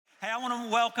Hey, I want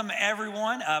to welcome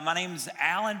everyone. My name is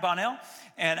Alan Bonnell,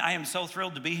 and I am so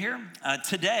thrilled to be here.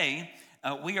 Today,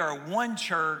 we are one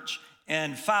church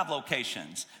in 5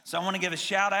 locations. So I want to give a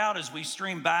shout out as we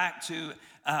stream back to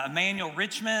Emmanuel,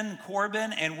 Richmond,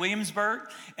 Corbin, and Williamsburg.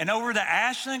 And over to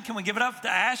Ashland. Can we give it up to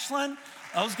Ashland?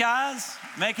 Those guys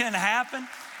making it happen.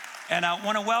 And I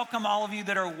want to welcome all of you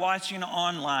that are watching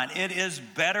online. It is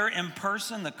better in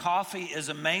person. The coffee is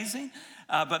amazing.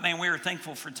 But man, we are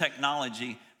thankful for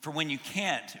technology for when you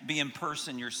can't be in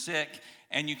person, you're sick,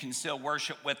 and you can still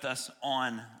worship with us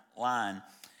online.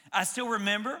 I still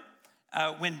remember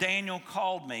when Daniel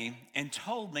called me and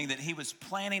told me that he was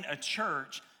planning a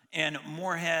church in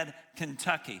Moorhead,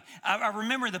 Kentucky. I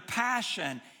remember the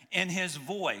passion in his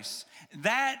voice.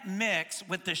 That mixed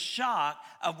with the shock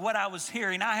of what I was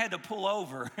hearing, I had to pull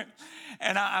over.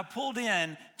 And I pulled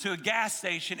in to a gas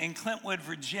station in Clintwood,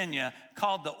 Virginia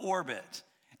called The Orbit.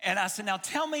 And I said, now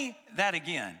tell me that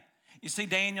again. You see,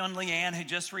 Daniel and Leanne had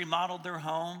just remodeled their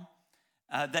home.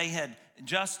 They had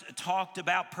just talked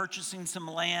about purchasing some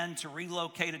land to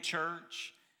relocate a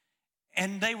church.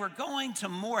 And they were going to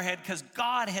Moorhead because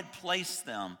God had placed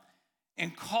them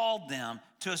and called them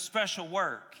to a special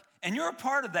work. And you're a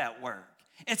part of that work.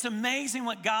 It's amazing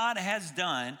what God has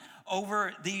done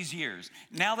over these years.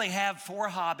 Now they have 4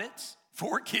 hobbits.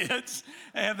 4 kids,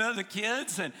 and other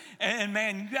kids, and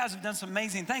man, you guys have done some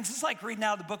amazing things. It's like reading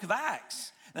out the book of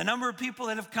Acts. The number of people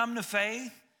that have come to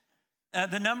faith,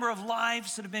 the number of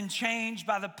lives that have been changed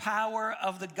by the power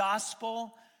of the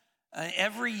gospel.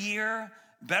 Every year,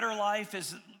 Better Life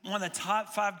is one of the top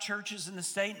 5 churches in the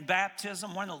state in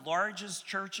baptism, one of the largest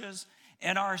churches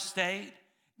in our state.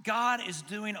 God is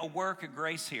doing a work of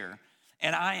grace here,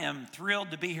 and I am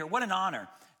thrilled to be here. What an honor.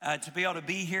 To be able to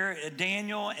be here.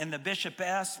 Daniel and the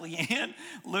Bishopess, Leanne,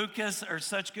 Lucas are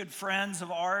such good friends of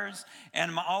ours,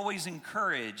 and I'm always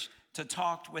encouraged to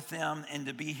talk with them and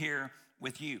to be here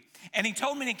with you. And he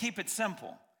told me to keep it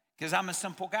simple, because I'm a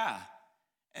simple guy.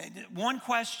 One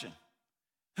question: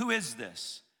 who is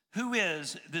this? Who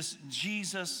is this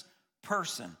Jesus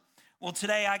person? Well,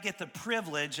 today I get the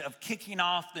privilege of kicking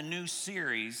off the new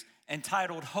series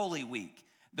entitled Holy Week,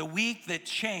 the week that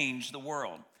changed the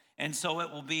world. And so it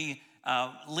will be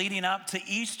leading up to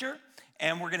Easter,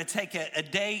 and we're going to take a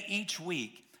day each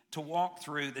week to walk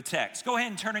through the text. Go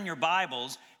ahead and turn in your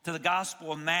Bibles to the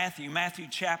Gospel of Matthew, Matthew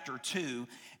chapter 2,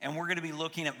 and we're going to be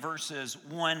looking at verses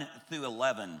 1 through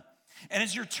 11. And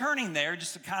as you're turning there,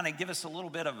 just to kind of give us a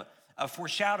little bit of a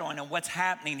foreshadowing of what's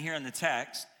happening here in the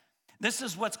text, this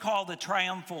is what's called the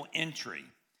triumphal entry.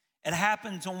 It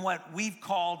happens on what we've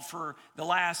called for the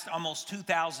last almost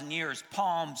 2,000 years,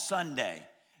 Palm Sunday.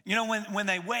 You know, when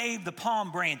they wave the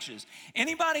palm branches.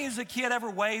 Anybody as a kid ever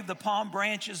waved the palm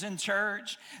branches in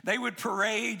church? They would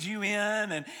parade you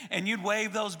in and you'd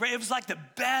wave those. It was like the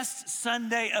best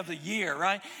Sunday of the year,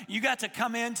 right? You got to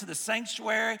come into the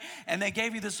sanctuary and they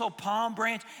gave you this little palm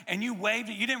branch and you waved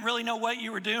it. You didn't really know what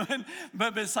you were doing,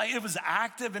 but it's like it was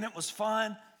active and it was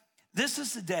fun. This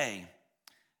is the day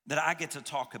that I get to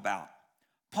talk about.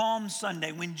 Palm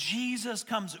Sunday, when Jesus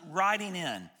comes riding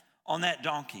in on that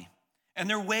donkey. And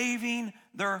they're waving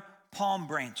their palm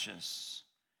branches.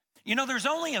 You know, there's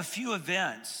only a few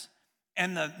events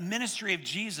in the ministry of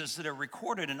Jesus that are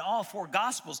recorded in all 4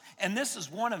 Gospels, and this is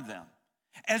one of them.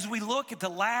 As we look at the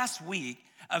last week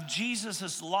of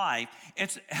Jesus' life,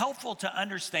 it's helpful to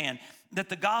understand that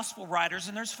the Gospel writers,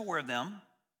 and there's 4 of them,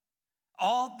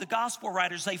 all the Gospel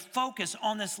writers, they focus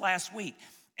on this last week.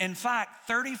 In fact,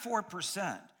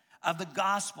 34% of the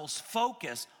Gospels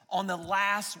focus on the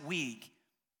last week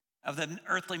of the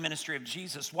earthly ministry of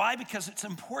Jesus. Why? Because it's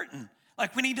important.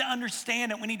 Like we need to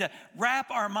understand it. We need to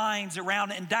wrap our minds around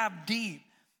it and dive deep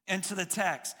into the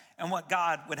text and what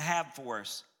God would have for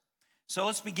us. So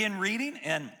let's begin reading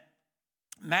in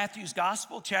Matthew's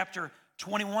Gospel, chapter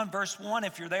 21, verse 1.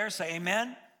 If you're there, say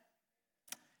amen.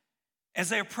 As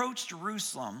they approached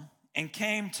Jerusalem and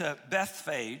came to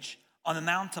Bethphage on the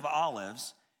Mount of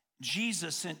Olives,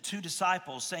 Jesus sent 2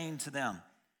 disciples, saying to them,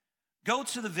 "Go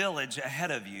to the village ahead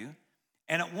of you,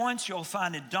 and at once you'll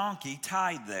find a donkey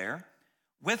tied there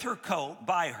with her colt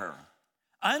by her.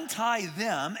 Untie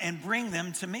them and bring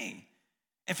them to me.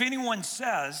 If anyone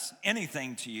says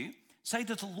anything to you, say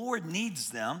that the Lord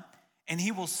needs them, and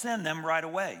he will send them right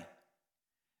away."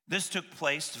 This took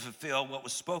place to fulfill what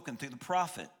was spoken through the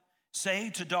prophet. "Say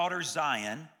to daughter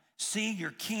Zion, see,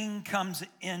 your king comes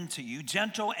in to you,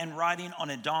 gentle and riding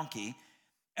on a donkey,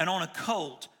 and on a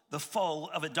colt, the foal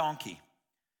of a donkey."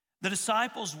 The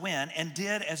disciples went and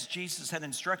did as Jesus had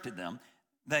instructed them.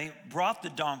 They brought the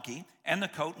donkey and the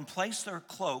colt and placed their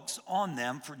cloaks on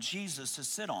them for Jesus to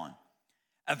sit on.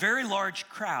 A very large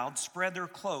crowd spread their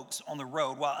cloaks on the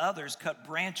road, while others cut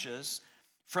branches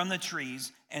from the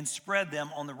trees and spread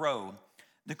them on the road.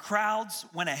 The crowds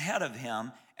went ahead of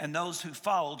him, and those who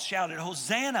followed shouted,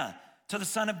 "Hosanna to the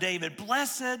Son of David.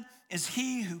 Blessed is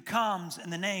he who comes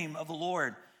in the name of the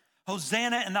Lord.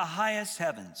 Hosanna in the highest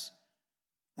heavens."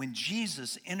 When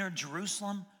Jesus entered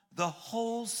Jerusalem, the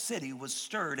whole city was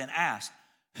stirred and asked,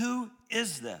 "Who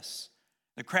is this?"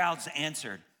 The crowds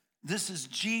answered, "This is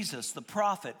Jesus, the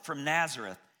prophet from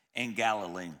Nazareth in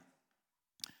Galilee."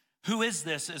 Who is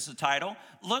this is the title.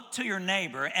 Look to your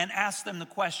neighbor and ask them the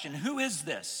question, who is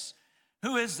this?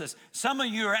 Who is this? Some of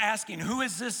you are asking, who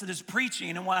is this that is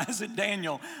preaching, and why isn't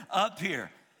Daniel up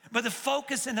here? But the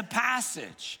focus in the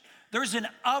passage, there's an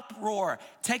uproar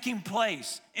taking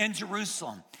place in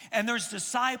Jerusalem. And there's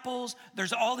disciples,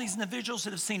 there's all these individuals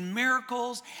that have seen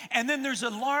miracles, and then there's a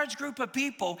large group of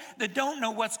people that don't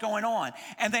know what's going on.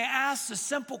 And they ask the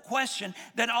simple question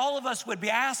that all of us would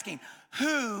be asking,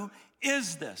 who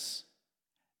is this?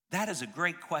 That is a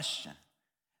great question.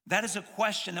 That is a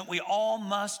question that we all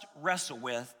must wrestle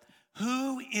with.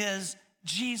 Who is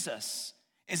Jesus?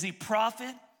 Is he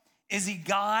prophet? Is he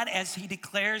God as he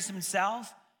declares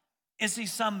himself? Is he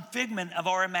some figment of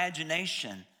our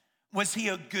imagination? Was he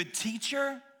a good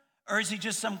teacher? Or is he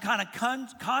just some kind of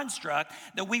construct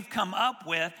that we've come up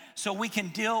with so we can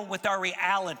deal with our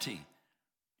reality?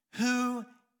 Who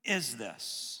is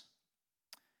this?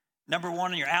 Number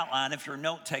one on your outline, if you're a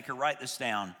note taker, write this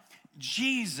down.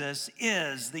 Jesus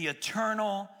is the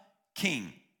eternal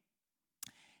King.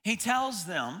 He tells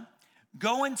them,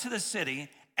 go into the city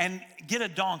and get a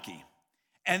donkey.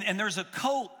 And there's a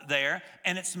colt there,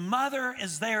 and its mother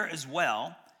is there as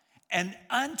well, and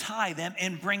untie them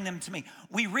and bring them to me.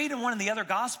 We read in one of the other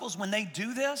Gospels, when they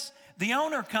do this, the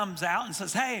owner comes out and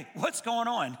says, hey, what's going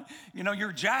on? You know,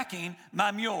 you're jacking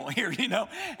my mule here, you know.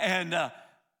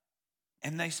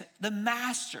 And they said, the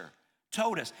master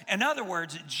told us. In other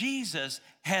words, Jesus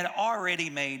had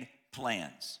already made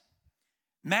plans.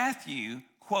 Matthew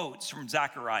quotes from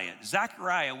Zechariah.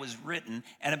 Zechariah was written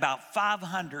at about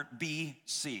 500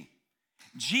 BC.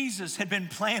 Jesus had been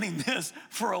planning this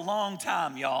for a long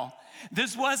time, y'all.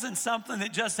 This wasn't something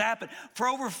that just happened. For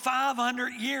over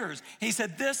 500 years, he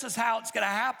said, this is how it's going to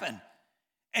happen.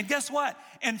 And guess what?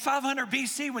 In 500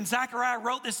 BC, when Zechariah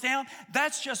wrote this down,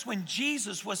 that's just when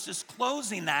Jesus was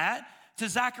disclosing that to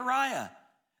Zechariah.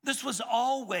 This was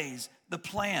always the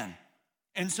plan.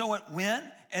 And so it went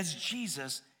as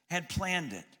Jesus had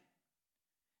planned it.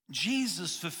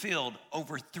 Jesus fulfilled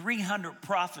over 300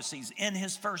 prophecies in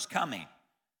his first coming.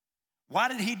 Why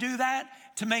did he do that?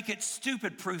 To make it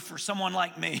stupid proof for someone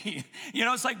like me. You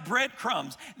know, it's like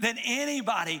breadcrumbs that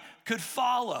anybody could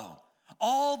follow.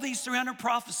 All these 300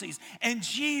 prophecies, and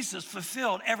Jesus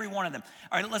fulfilled every one of them.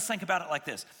 All right, let's think about it like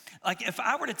this. Like if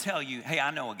I were to tell you, hey,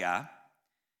 I know a guy,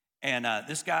 and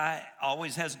this guy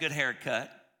always has a good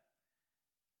haircut,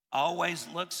 always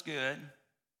looks good,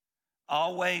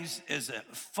 always is a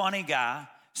funny guy.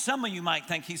 Some of you might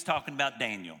think he's talking about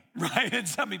Daniel, right? And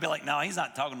some of you be like, no, he's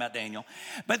not talking about Daniel.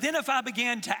 But then if I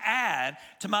began to add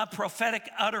to my prophetic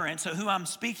utterance of who I'm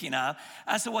speaking of,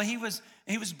 I said, well, he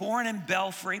was born in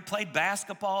Belfry, played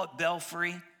basketball at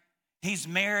Belfry. He's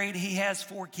married, he has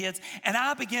 4 kids. And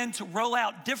I began to roll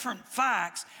out different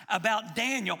facts about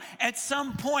Daniel. At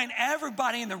some point,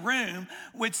 everybody in the room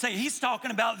would say, he's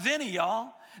talking about Vinny,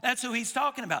 y'all. That's who he's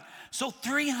talking about. So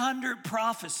 300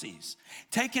 prophecies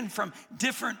taken from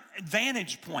different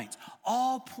vantage points,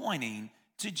 all pointing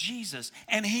to Jesus.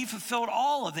 And he fulfilled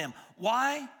all of them.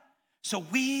 Why? So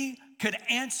we could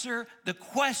answer the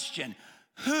question,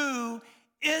 who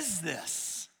is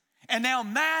this? And now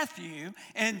Matthew,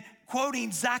 and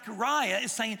quoting Zechariah,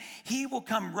 is saying he will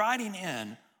come riding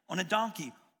in on a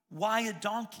donkey. Why a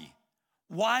donkey?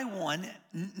 Why one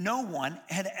no one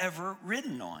had ever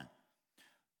ridden on?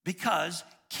 Because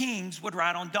kings would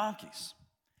ride on donkeys,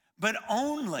 but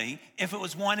only if it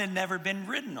was one that had never been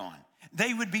ridden on.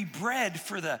 They would be bred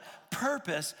for the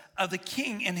purpose of the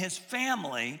king and his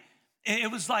family. It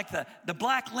was like the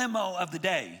black limo of the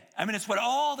day. I mean, it's what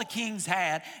all the kings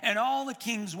had, and all the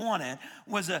kings wanted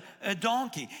was a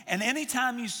donkey. And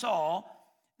anytime you saw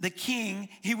the king,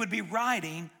 he would be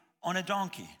riding on a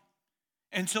donkey.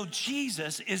 And so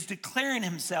Jesus is declaring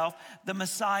himself the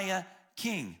Messiah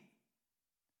king.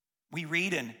 We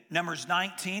read in Numbers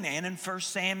 19 and in 1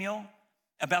 Samuel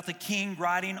about the king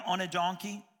riding on a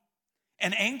donkey.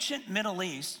 In ancient Middle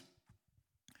East,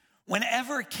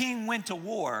 whenever a king went to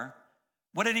war,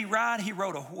 what did he ride? He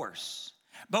rode a horse.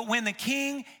 But when the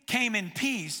king came in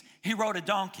peace, he rode a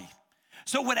donkey.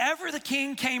 So whatever the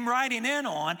king came riding in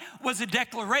on was a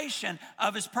declaration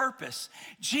of his purpose.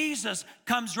 Jesus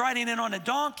comes riding in on a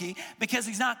donkey because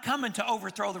he's not coming to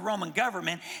overthrow the Roman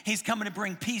government. He's coming to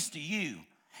bring peace to you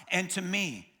and to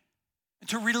me,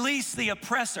 to release the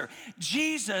oppressor.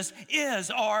 Jesus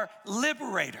is our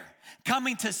liberator,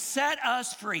 coming to set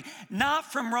us free,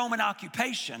 not from Roman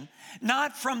occupation,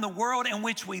 not from the world in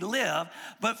which we live,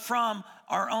 but from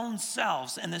our own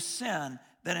selves and the sin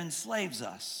that enslaves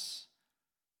us.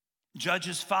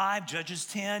 Judges 5, Judges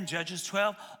 10, Judges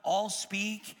 12 all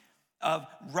speak of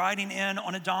riding in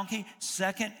on a donkey.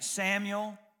 2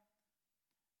 Samuel.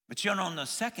 But you know, on the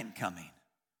second coming,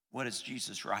 what is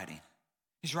Jesus riding?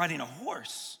 He's riding a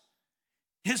horse.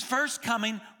 His first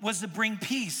coming was to bring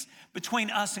peace between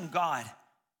us and God.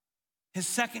 His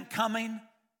second coming,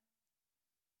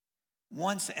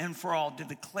 once and for all, to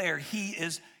declare he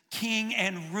is king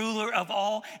and ruler of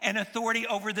all and authority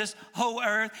over this whole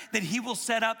earth, that he will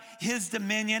set up his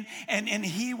dominion and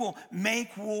he will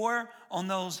make war on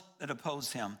those that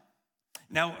oppose him.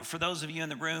 Now, for those of you in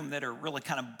the room that are really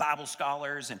kind of Bible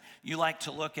scholars and you like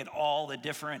to look at all the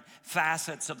different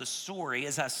facets of the story,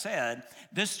 as I said,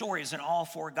 this story is in all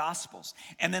four Gospels.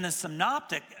 And then the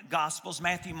synoptic Gospels,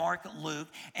 Matthew, Mark, Luke,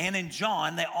 and in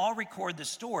John, they all record the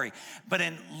story. But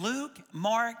in Luke,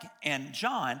 Mark, and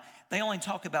John, they only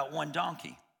talk about one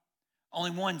donkey.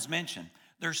 Only one's mentioned.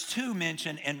 There's two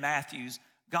mentioned in Matthew's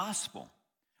Gospel.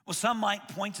 Well, some might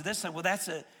point to this and say, well, that's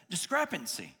a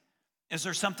discrepancy. Is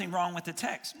there something wrong with the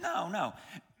text? No.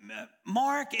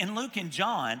 Mark and Luke and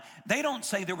John, they don't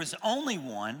say there was only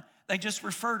one. They just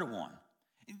refer to one.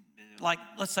 Like,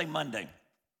 let's say Monday.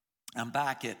 I'm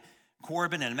back at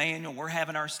Corbin and Emmanuel. We're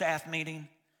having our staff meeting.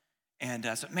 And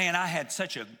I said, man, I had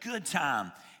such a good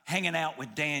time hanging out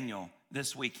with Daniel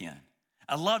this weekend.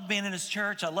 I loved being in his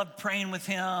church. I loved praying with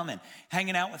him and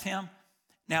hanging out with him.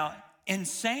 Now, in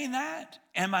saying that,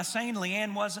 am I saying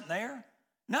Leanne wasn't there?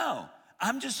 No.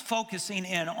 I'm just focusing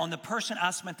in on the person I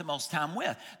spent the most time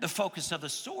with, the focus of the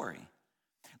story.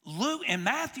 Luke and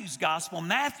Matthew's gospel,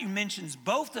 Matthew mentions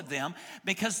both of them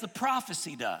because the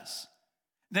prophecy does.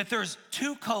 That there's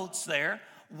two coats there.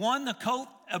 One, the coat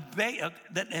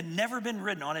that had never been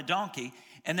ridden on, a donkey,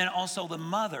 and then also the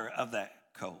mother of that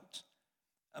coat,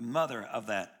 a mother of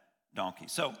that donkey.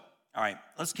 So, all right,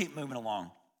 let's keep moving along.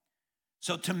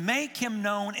 So to make him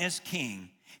known as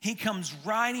king, he comes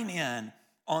riding in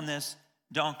on this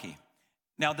donkey.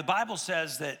 Now, the Bible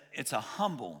says that it's a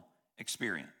humble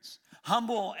experience.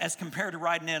 Humble as compared to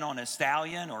riding in on a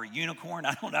stallion or a unicorn.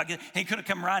 I don't know. He could have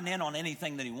come riding in on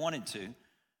anything that he wanted to.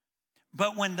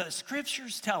 But when the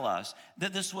scriptures tell us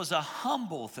that this was a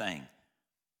humble thing,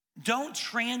 don't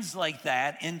translate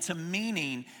that into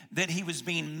meaning that he was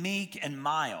being meek and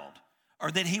mild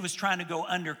or that he was trying to go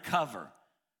undercover.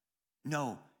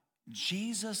 No.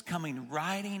 Jesus coming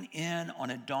riding in on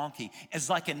a donkey is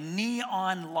like a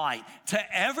neon light to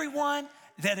everyone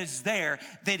that is there,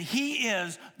 that he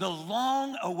is the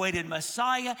long-awaited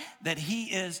Messiah, that he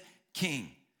is king.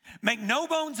 Make no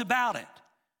bones about it.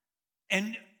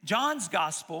 In John's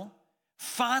gospel,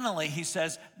 finally, he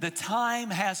says, the time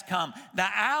has come. The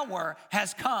hour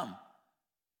has come.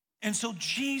 And so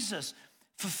Jesus,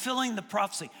 fulfilling the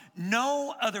prophecy,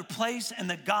 no other place in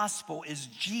the gospel is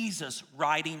Jesus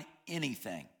riding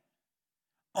anything.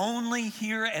 Only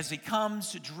here as he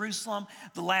comes to Jerusalem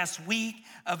the last week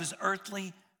of his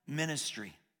earthly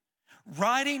ministry.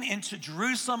 Riding into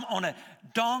Jerusalem on a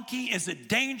donkey is a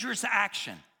dangerous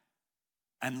action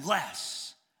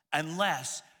unless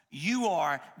you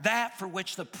are that for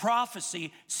which the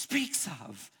prophecy speaks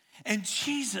of. And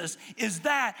Jesus is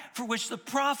that for which the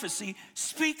prophecy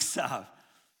speaks of.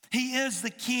 He is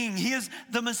the king. He is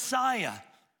the Messiah.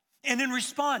 And in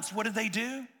response, what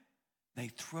do? They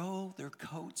throw their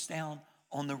coats down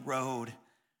on the road,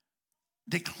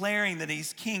 declaring that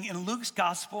he's king. In Luke's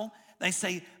gospel, they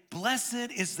say, blessed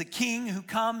is the king who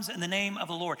comes in the name of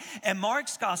the Lord. In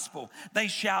Mark's gospel, they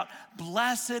shout,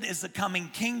 blessed is the coming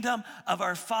kingdom of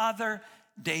our father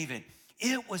David.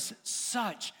 It was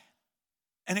such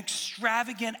an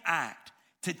extravagant act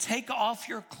to take off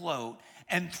your cloak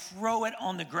and throw it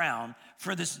on the ground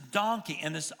for this donkey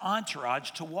and this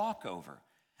entourage to walk over.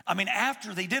 I mean,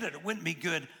 after they did it, it wouldn't be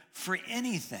good for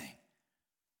anything.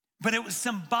 But it was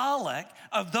symbolic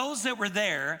of those that were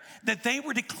there, that they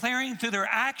were declaring through their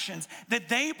actions that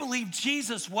they believed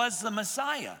Jesus was the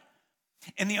Messiah.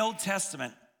 In the Old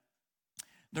Testament,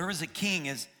 there was a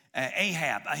king,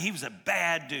 Ahab. He was a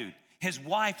bad dude. His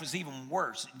wife was even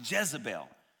worse, Jezebel.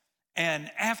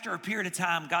 And after a period of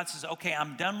time, God says, okay,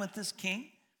 I'm done with this king.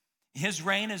 His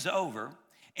reign is over.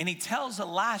 And he tells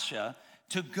Elisha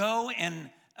to go and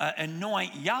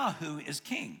anoint Jehu as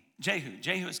king.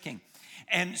 Jehu is king.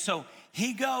 And so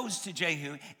he goes to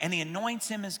Jehu and he anoints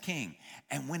him as king.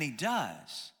 And when he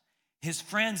does, his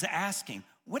friends ask him,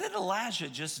 what did Elijah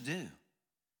just do?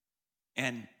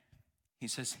 And he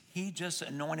says, he just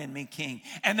anointed me king.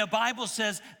 And the Bible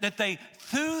says that they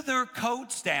threw their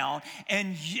coats down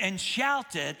and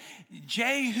shouted,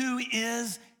 Jehu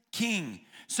is king.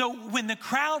 So when the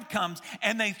crowd comes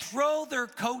and they throw their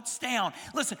coats down,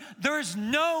 listen, there's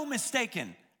no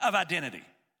mistaking of identity.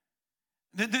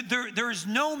 There is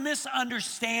no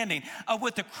misunderstanding of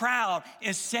what the crowd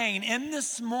is saying. In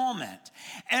this moment,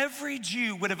 every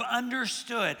Jew would have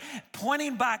understood,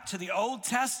 pointing back to the Old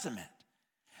Testament,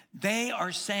 they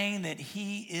are saying that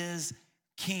he is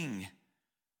king.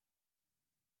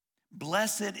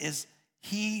 Blessed is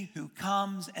he who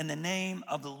comes in the name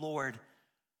of the Lord.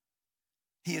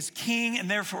 He is king, and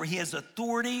therefore he has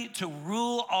authority to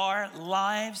rule our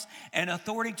lives and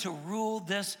authority to rule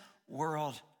this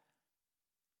world.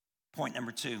 Point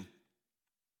number 2.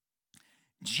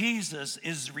 Jesus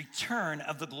is the return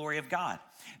of the glory of God.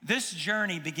 This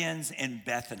journey begins in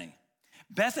Bethany.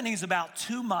 Bethany is about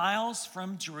 2 miles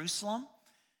from Jerusalem,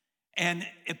 and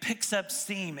it picks up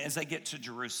steam as they get to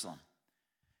Jerusalem.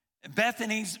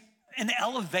 Bethany's in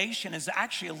elevation is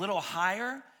actually a little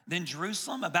higher than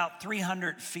Jerusalem, about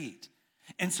 300 feet.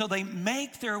 And so they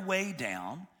make their way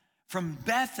down from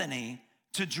Bethany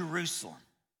to Jerusalem.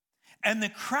 And the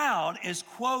crowd is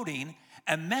quoting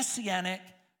a messianic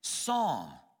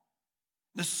psalm.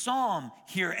 The psalm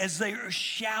here, as they are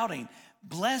shouting,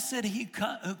 blessed he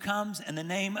who comes in the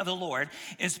name of the Lord,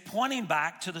 is pointing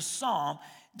back to the psalm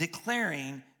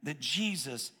declaring that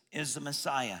Jesus is the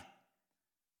Messiah.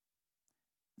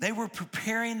 They were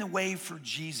preparing the way for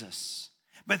Jesus,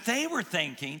 but they were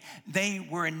thinking they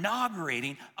were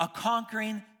inaugurating a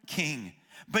conquering king.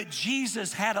 But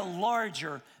Jesus had a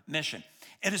larger mission.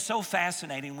 It is so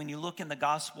fascinating when you look in the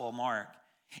Gospel of Mark.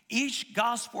 Each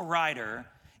gospel writer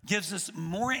gives us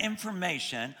more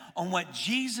information on what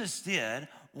Jesus did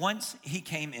once he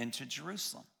came into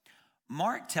Jerusalem.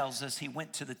 Mark tells us he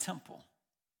went to the temple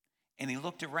and he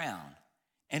looked around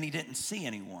and he didn't see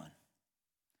anyone.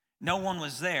 No one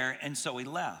was there, and so he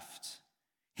left.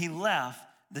 He left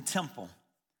the temple.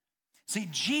 See,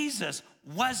 Jesus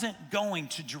wasn't going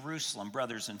to Jerusalem,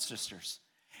 brothers and sisters.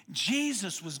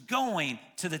 Jesus was going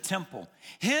to the temple.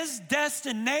 His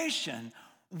destination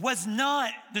was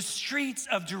not the streets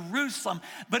of Jerusalem,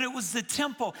 but it was the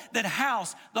temple that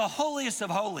housed the holiest of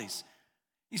holies.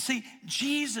 You see,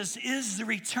 Jesus is the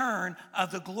return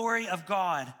of the glory of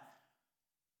God.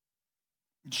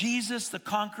 Jesus, the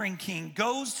conquering king,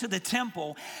 goes to the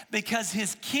temple because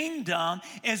his kingdom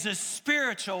is a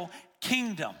spiritual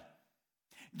kingdom.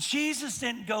 Jesus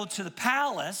didn't go to the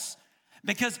palace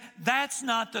because that's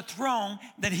not the throne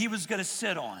that he was going to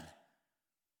sit on.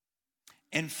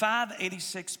 In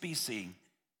 586 BC,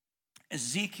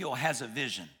 Ezekiel has a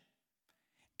vision.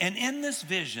 And in this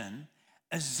vision,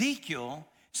 Ezekiel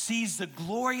sees the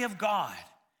glory of God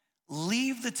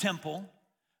leave the temple,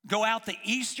 go out the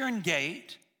eastern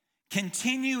gate,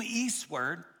 continue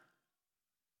eastward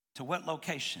to what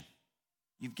location?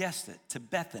 You've guessed it, to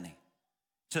Bethany,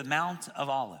 to the Mount of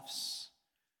Olives.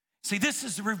 See, this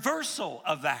is the reversal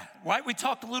of that, right? We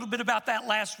talked a little bit about that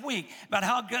last week, about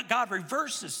how God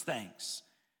reverses things.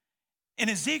 In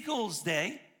Ezekiel's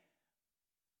day,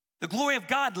 the glory of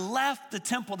God left the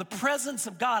temple. The presence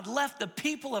of God left the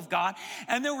people of God.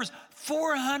 And there was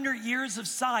 400 years of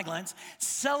silence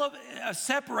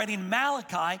separating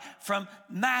Malachi from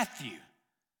Matthew.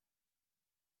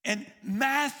 And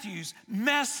Matthew's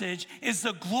message is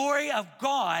the glory of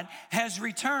God has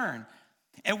returned.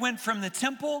 It went from the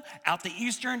temple out the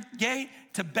eastern gate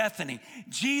to Bethany.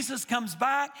 Jesus comes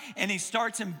back and he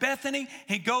starts in Bethany.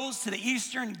 He goes to the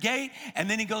eastern gate and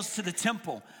then he goes to the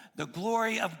temple. The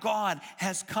glory of God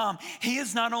has come. He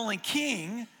is not only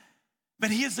king, but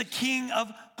he is the king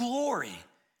of glory.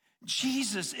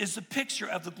 Jesus is the picture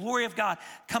of the glory of God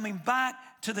coming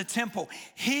back to the temple.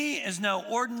 He is no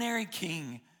ordinary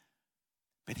king,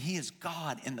 but he is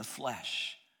God in the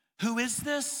flesh. Who is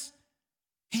this?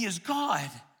 He is God.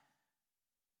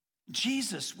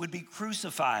 Jesus would be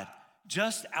crucified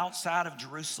just outside of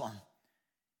Jerusalem.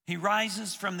 He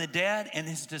rises from the dead and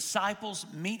his disciples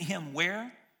meet him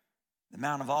where? The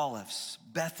Mount of Olives,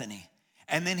 Bethany.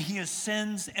 And then he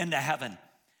ascends into heaven.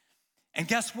 And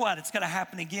guess what? It's going to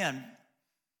happen again.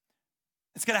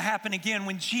 It's going to happen again.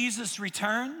 When Jesus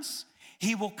returns,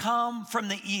 he will come from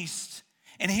the east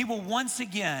and he will once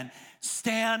again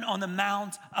stand on the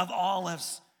Mount of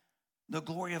Olives, the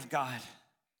glory of God.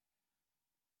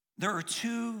 There are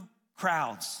two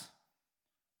crowds.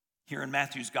 here in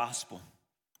Matthew's gospel.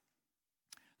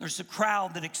 There's a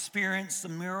crowd that experienced the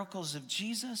miracles of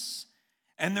Jesus,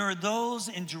 and there are those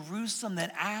in Jerusalem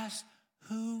that ask,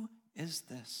 who is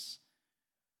this?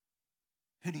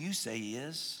 Who do you say he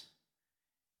is?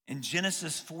 In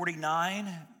Genesis 49,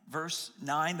 verse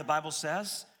 9, the Bible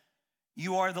says,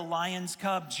 you are the lion's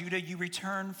cub, Judah, you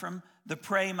return from the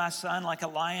prey, my son, like a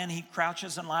lion. He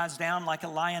crouches and lies down like a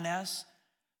lioness.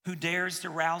 Who dares to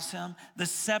rouse him? The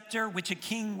scepter which a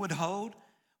king would hold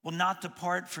will not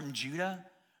depart from Judah,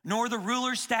 nor the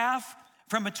ruler's staff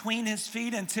from between his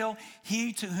feet until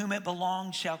he to whom it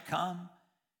belongs shall come,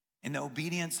 and the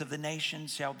obedience of the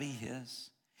nations shall be his.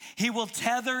 He will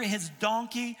tether his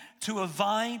donkey to a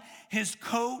vine, his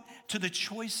coat to the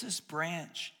choicest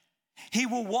branch. He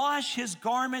will wash his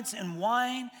garments in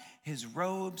wine, his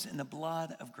robes in the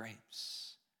blood of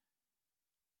grapes.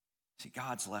 See,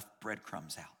 God's left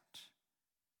breadcrumbs out.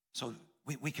 So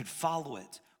we could follow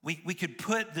it. We could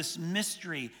put this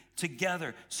mystery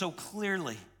together so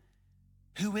clearly.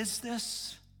 Who is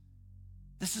this?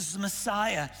 This is the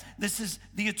Messiah. This is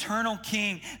the eternal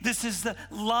King. This is the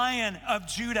Lion of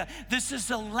Judah. This is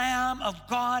the Lamb of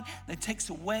God that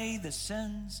takes away the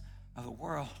sins of the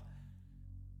world.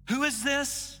 Who is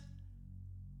this?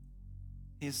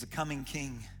 He is the coming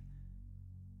King.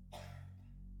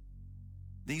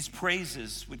 These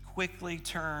praises would quickly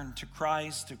turn to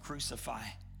Christ to crucify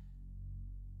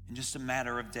in just a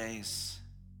matter of days.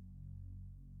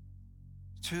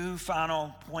 Two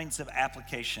final points of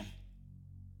application.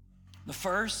 The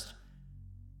first,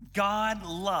 God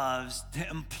loves to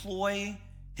employ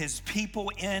his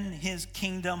people in his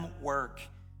kingdom work.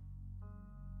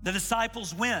 The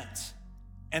disciples went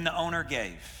and the owner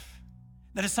gave.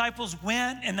 The disciples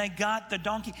went and they got the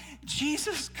donkey.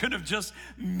 Jesus could have just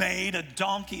made a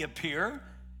donkey appear.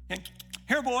 And,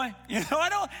 here, boy,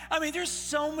 there's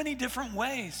so many different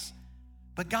ways.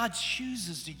 But God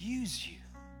chooses to use you,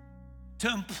 to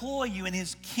employ you in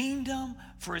his kingdom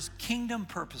for his kingdom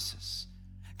purposes.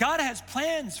 God has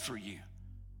plans for you.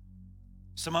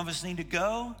 Some of us need to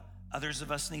go, others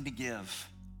of us need to give.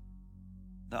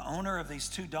 The owner of these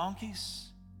two donkeys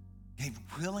gave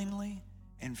willingly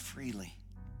and freely.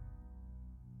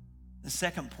 The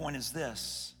second point is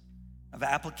this, of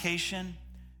application: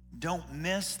 don't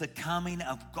miss the coming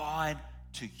of God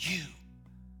to you.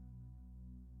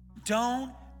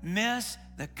 Don't miss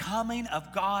the coming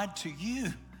of God to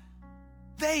you.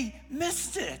 They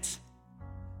missed it.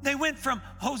 They went from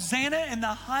Hosanna in the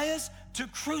highest to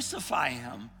crucify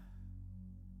him.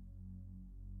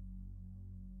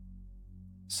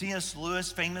 C.S.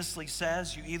 Lewis famously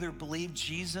says, you either believe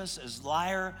Jesus as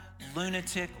liar,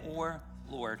 lunatic, or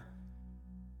Lord.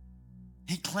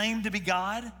 He claimed to be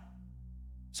God.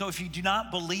 So if you do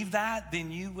not believe that,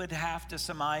 then you would have to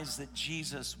surmise that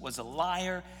Jesus was a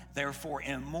liar, therefore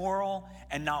immoral,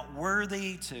 and not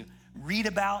worthy to read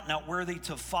about, not worthy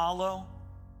to follow.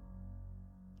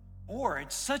 Or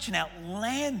it's such an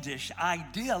outlandish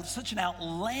idea, such an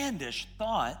outlandish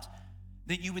thought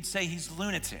that you would say he's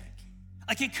lunatic.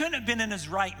 Like, he couldn't have been in his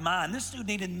right mind. This dude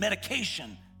needed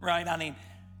medication, right? I mean,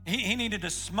 he needed to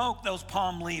smoke those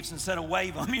palm leaves instead of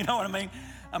wave them, you know what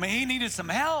I mean? He needed some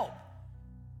help.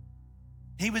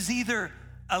 He was either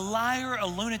a liar, a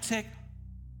lunatic,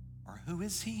 or who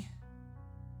is he?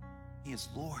 He is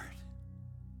Lord.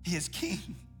 He is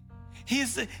King. He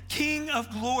is the King of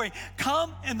glory,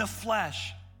 come in the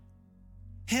flesh.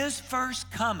 His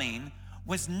first coming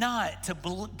was not to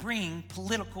bring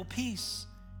political peace.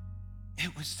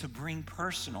 It was to bring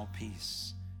personal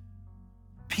peace.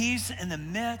 Peace in the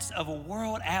midst of a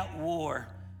world at war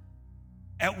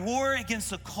against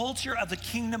the culture of the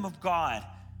kingdom of God.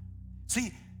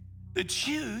 See, the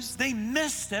Jews, they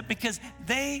missed it because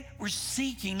they were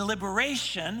seeking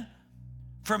liberation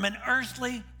from an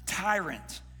earthly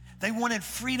tyrant. They wanted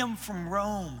freedom from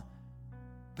Rome.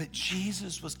 But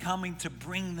Jesus was coming to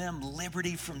bring them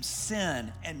liberty from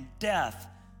sin and death,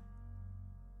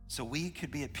 so we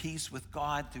could be at peace with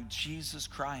God through Jesus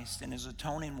Christ and his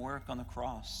atoning work on the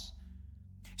cross.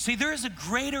 See, there is a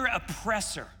greater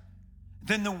oppressor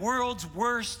than the world's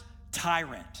worst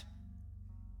tyrant,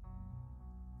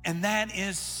 and that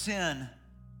is sin.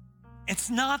 It's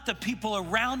not the people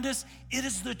around us, it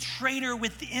is the traitor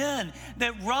within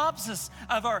that robs us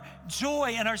of our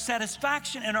joy and our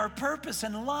satisfaction and our purpose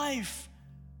in life.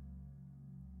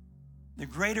 The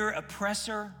greater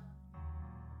oppressor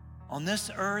on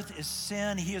this earth is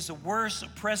sin. He is the worst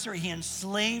oppressor. He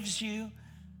enslaves you.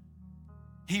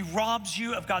 He robs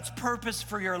you of God's purpose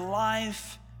for your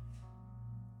life.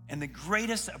 And the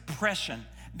greatest oppression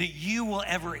that you will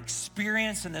ever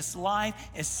experience in this life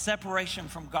is separation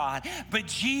from God. But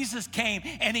Jesus came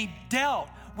and he dealt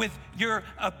with your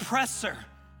oppressor.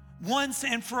 Once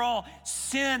and for all,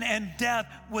 sin and death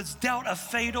was dealt a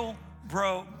fatal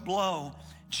blow.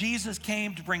 Jesus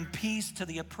came to bring peace to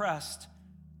the oppressed.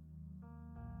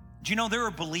 Do you know there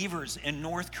are believers in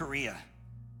North Korea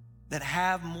that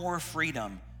have more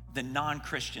freedom than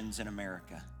non-Christians in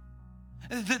America?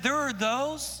 There are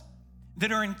those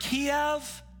that are in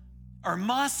Kiev or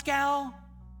Moscow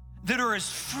that are as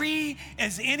free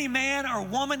as any man or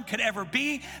woman could ever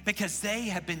be because they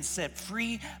have been set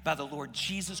free by the Lord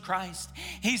Jesus Christ.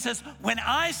 He says, when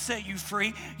I set you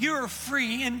free, you are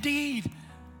free indeed.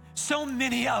 So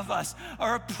many of us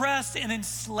are oppressed and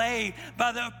enslaved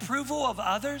by the approval of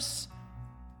others,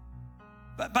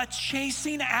 by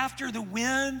chasing after the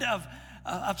wind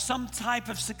of some type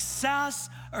of success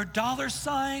or dollar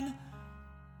sign,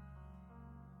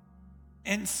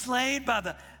 enslaved by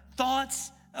the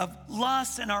thoughts of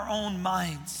lust in our own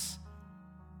minds.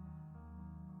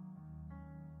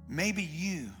 Maybe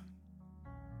you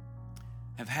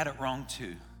have had it wrong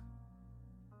too.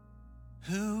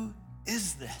 Who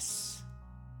is this?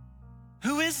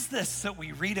 Who is this that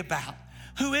we read about?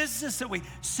 Who is this that we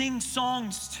sing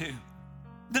songs to?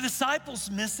 The disciples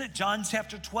miss it. John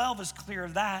chapter 12 is clear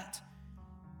of that.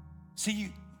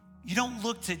 See, you don't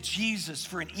look to Jesus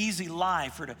for an easy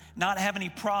life or to not have any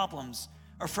problems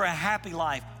or for a happy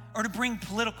life or to bring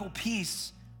political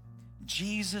peace.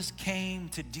 Jesus came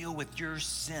to deal with your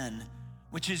sin,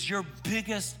 which is your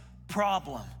biggest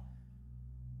problem.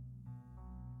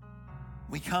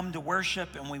 We come to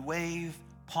worship and we wave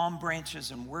palm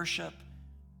branches and worship.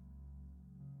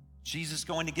 Jesus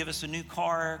going to give us a new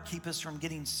car, keep us from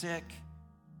getting sick?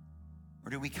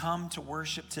 Or do we come to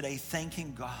worship today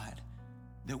thanking God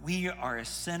that we are a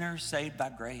sinner saved by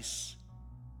grace?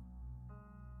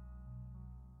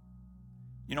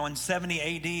 You know, in 70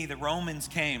 AD, the Romans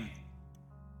came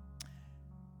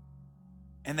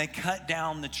and they cut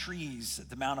down the trees at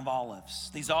the Mount of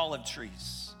Olives, these olive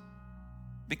trees,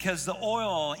 because the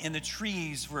oil in the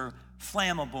trees were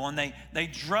flammable, and they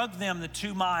drug them the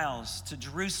 2 miles to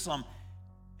Jerusalem.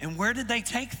 And where did they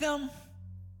take them?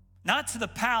 Not to the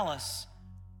palace,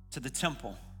 to the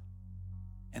temple.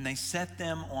 And they set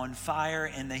them on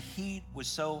fire, and the heat was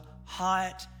so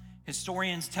hot.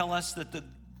 Historians tell us that the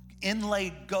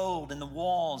inlaid gold in the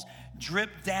walls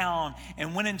dripped down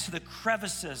and went into the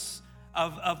crevices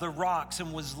of the rocks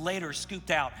and was later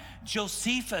scooped out.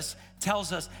 Josephus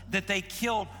tells us that they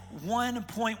killed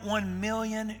 1.1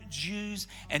 million Jews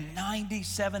and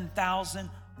 97,000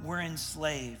 were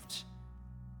enslaved.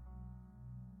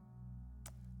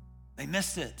 They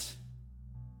missed it.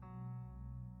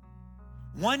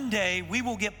 One day we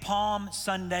will get Palm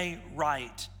Sunday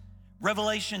right.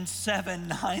 Revelation 7,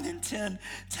 9, and 10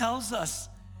 tells us,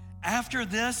 after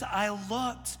this I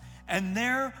looked, and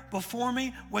there before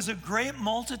me was a great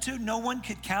multitude no one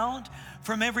could count,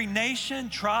 from every nation,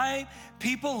 tribe,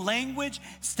 people, language,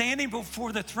 standing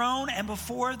before the throne and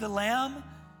before the Lamb.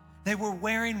 They were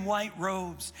wearing white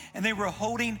robes, and they were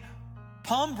holding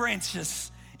palm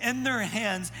branches in their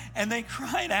hands, and they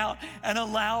cried out in a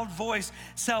loud voice,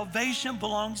 salvation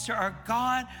belongs to our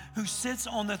God who sits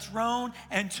on the throne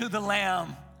and to the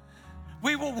Lamb.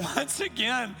 We will once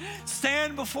again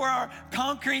stand before our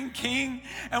conquering King,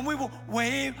 and we will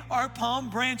wave our palm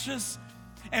branches,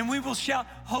 and we will shout,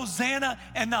 Hosanna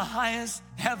in the highest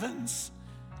heavens.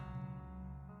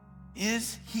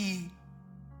 Is he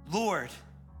Lord?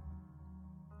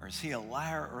 Or is he a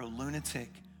liar or a lunatic?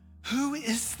 Who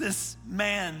is this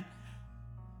man?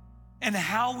 And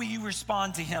how will you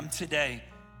respond to him today?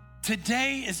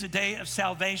 Today is the day of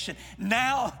salvation.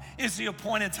 Now is the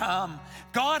appointed time.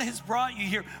 God has brought you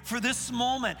here for this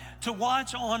moment to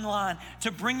watch online,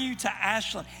 to bring you to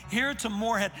Ashland, here to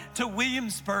Moorhead, to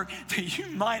Williamsburg, that you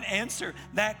might answer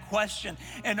that question.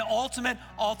 An ultimate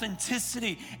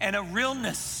authenticity and a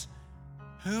realness.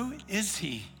 Who is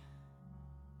he?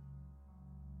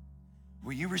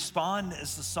 Will you respond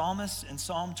as the psalmist in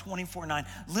Psalm 24:9?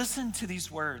 Listen to these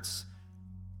words.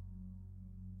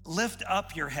 Lift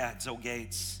up your heads, O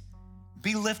gates.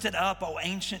 Be lifted up, O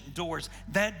ancient doors.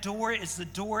 That door is the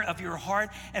door of your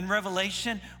heart. In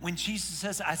Revelation, when Jesus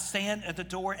says, I stand at the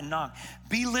door and knock.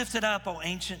 Be lifted up, O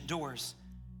ancient doors,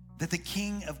 that the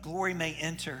King of glory may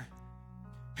enter.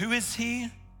 Who is he?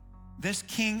 This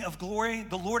King of glory,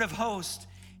 the Lord of hosts.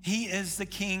 He is the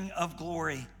King of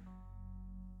glory.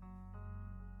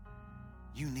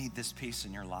 You need this peace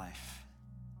in your life.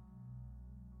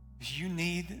 You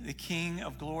need the King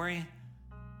of glory,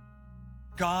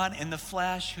 God in the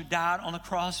flesh, who died on the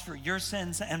cross for your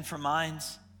sins and for mine.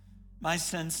 my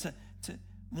sins to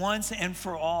once and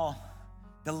for all.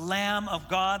 The Lamb of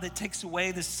God that takes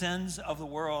away the sins of the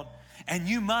world. And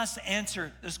you must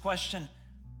answer this question.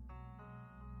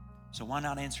 So why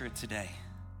not answer it today?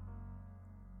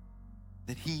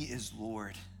 That he is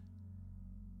Lord.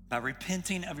 By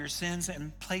repenting of your sins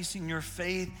and placing your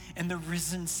faith in the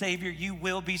risen Savior, you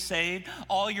will be saved.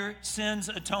 All your sins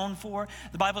atoned for.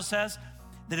 The Bible says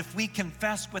that if we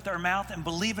confess with our mouth and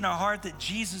believe in our heart that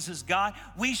Jesus is God,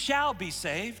 we shall be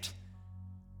saved.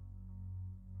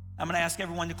 I'm going to ask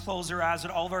everyone to close their eyes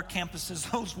at all of our campuses.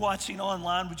 Those watching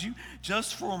online, would you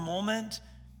just for a moment,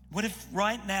 what if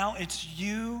right now it's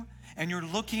you and you're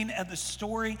looking at the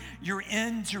story, you're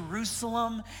in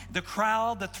Jerusalem, the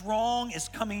crowd, the throng is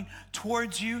coming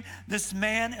towards you. This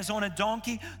man is on a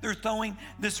donkey. They're throwing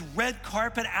this red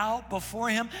carpet out before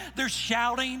him. They're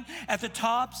shouting at the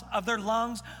tops of their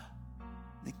lungs,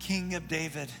 the King of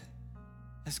David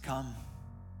has come.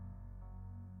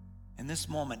 In this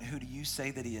moment, who do you say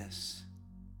that he is?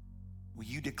 Will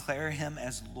you declare him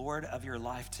as Lord of your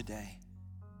life today?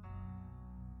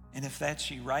 And if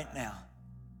that's you right now,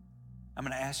 I'm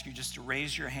going to ask you just to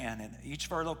raise your hand. At each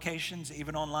of our locations,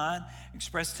 even online,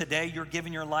 express today you're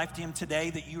giving your life to him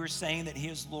today, that you are saying that he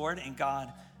is Lord and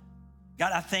God.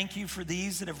 God, I thank you for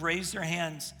these that have raised their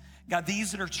hands. God,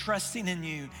 these that are trusting in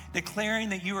you, declaring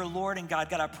that you are Lord and God.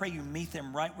 God, I pray you meet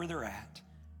them right where they're at.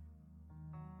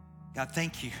 God,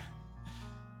 thank you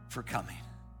for coming.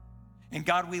 And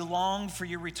God, we long for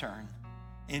your return.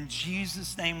 In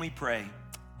Jesus' name we pray,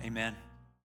 amen.